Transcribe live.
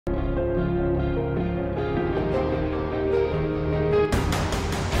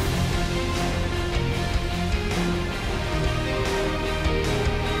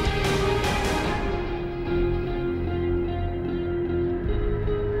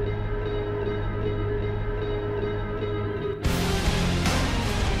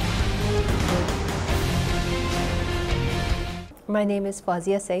My name is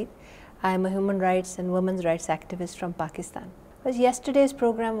Fouzia Saeed. I am a human rights and women's rights activist from Pakistan. Well, yesterday's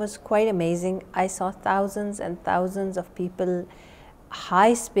program was quite amazing. I saw thousands and thousands of people,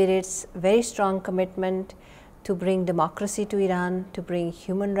 high spirits, very strong commitment to bring democracy to Iran, to bring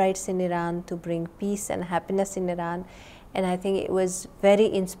human rights in Iran, to bring peace and happiness in Iran. And I think it was very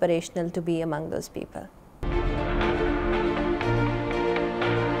inspirational to be among those people.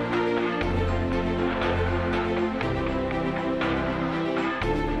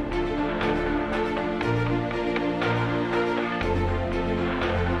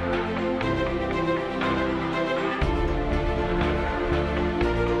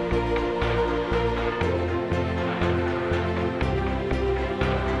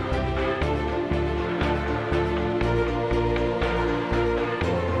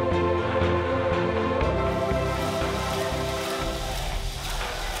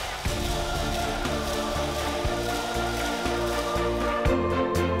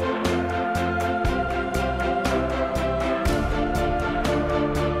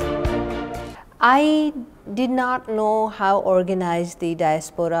 I did not know how organized the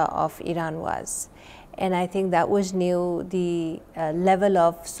diaspora of Iran was, and I think that was new. The level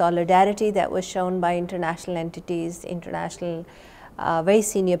of solidarity that was shown by international entities, international very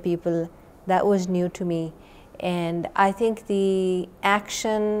senior people, that was new to me. And I think the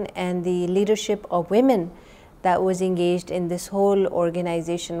action and the leadership of women that was engaged in this whole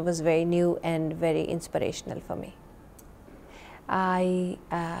organization was very new and very inspirational for me. I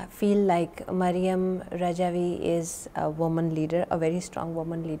feel like Maryam Rajavi is a woman leader, a very strong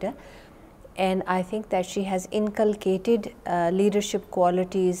woman leader, and I think that she has inculcated leadership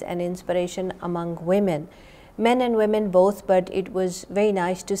qualities and inspiration among women, men and women both, but it was very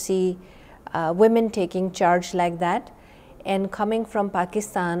nice to see women taking charge like that. And coming from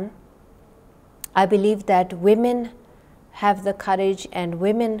Pakistan, I believe that women have the courage, and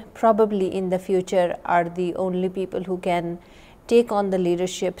women probably in the future are the only people who can take on the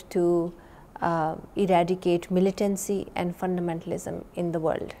leadership to eradicate militancy and fundamentalism in the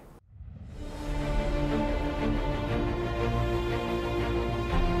world.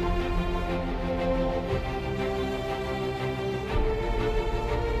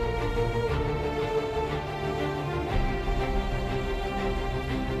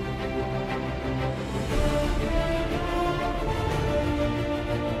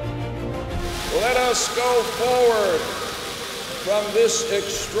 Let us go forward from this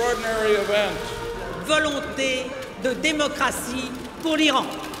extraordinary event. Volonté de démocratie pour l'Iran.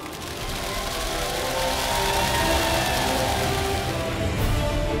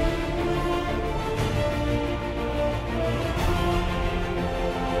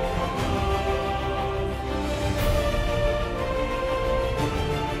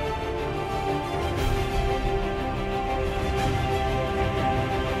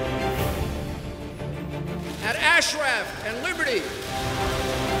 At Ashraf and Liberty.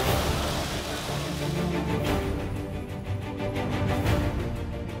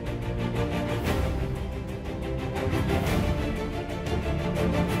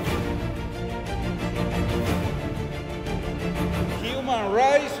 Human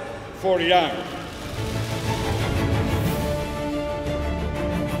rights for Iran.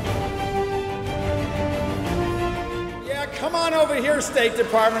 Yeah, come on over here, State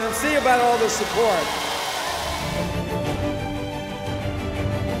Department, and see about all the support.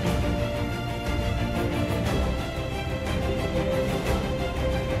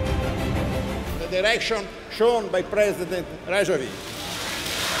 Direction shown by President Rajavi.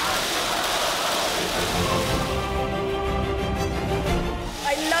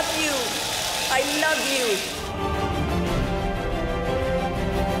 I love you. I love you.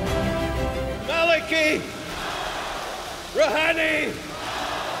 Maliki, Rouhani,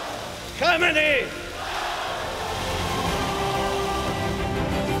 Khamenei.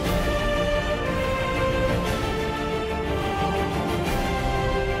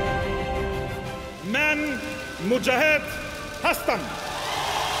 من مجاهد هستم.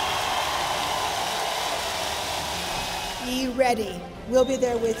 Be ready. We'll be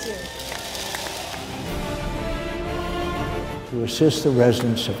there with you. To assist the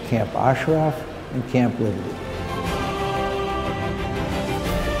residents of Camp Ashraf and Camp Liberty.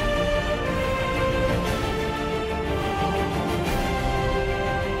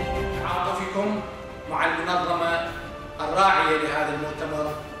 تعاطفكم مع المنظمة الراعية لهذا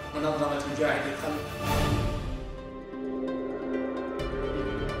المؤتمر، منظمة مجاهدي الخلق.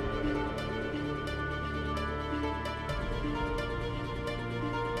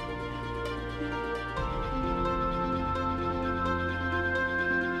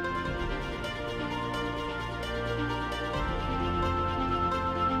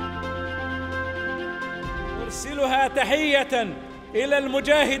 أرسلها تحية إلى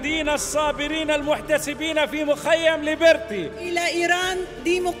المجاهدين الصابرين المحتسبين في مخيم ليبرتي. إلى إيران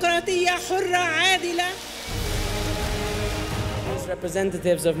ديمقراطية حرة عادلة. As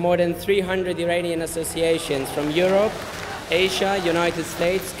representatives of more than 300 Iranian associations from Europe, Asia, United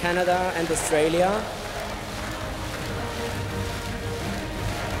States, Canada, and Australia,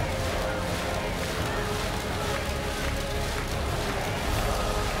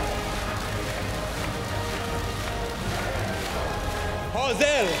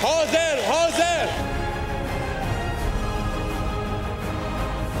 حاضر حاضر حاضر.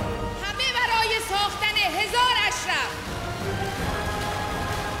 همه برای ساختن 1000 اشرف.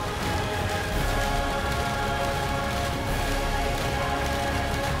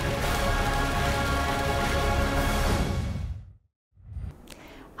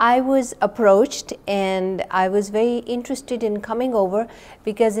 I was approached and I was very interested in coming over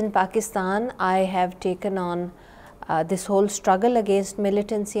because in Pakistan I have taken on this whole struggle against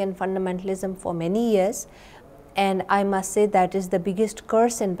militancy and fundamentalism for many years, and I must say that is the biggest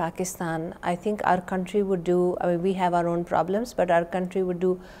curse in Pakistan. I think our country would do, I mean, we have our own problems, but our country would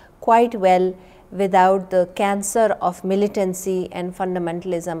do quite well without the cancer of militancy and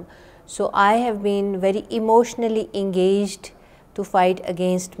fundamentalism. So I have been very emotionally engaged to fight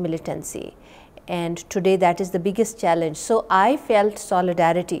against militancy, and today that is the biggest challenge. So I felt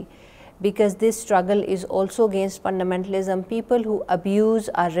solidarity because this struggle is also against fundamentalism, people who abuse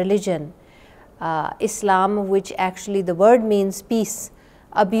our religion, Islam, which actually the word means peace,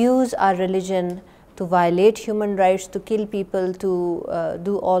 abuse our religion to violate human rights, to kill people, to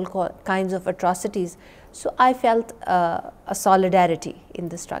do all kinds of atrocities. So I felt a solidarity in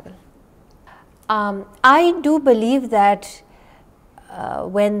the struggle. I do believe that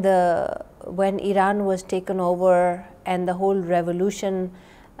when Iran was taken over and the whole revolution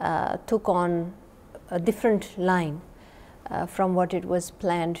took on a different line from what it was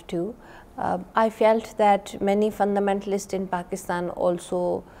planned to, I felt that many fundamentalists in Pakistan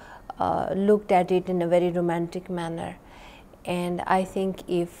also looked at it in a very romantic manner. And I think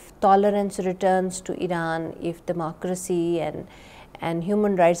if tolerance returns to Iran, if democracy and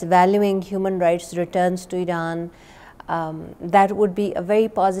human rights, valuing human rights returns to Iran, that would be a very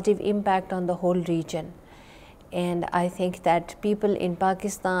positive impact on the whole region. And I think that people in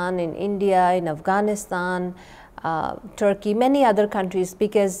Pakistan, in India, in Afghanistan, Turkey, many other countries,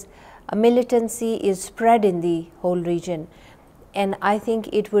 because militancy is spread in the whole region, and I think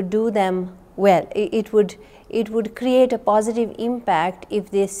it would do them well. It would create a positive impact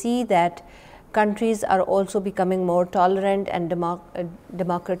if they see that countries are also becoming more tolerant and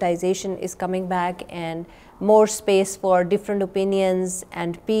democratization is coming back and more space for different opinions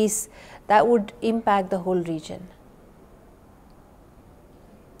and peace. That would impact the whole region.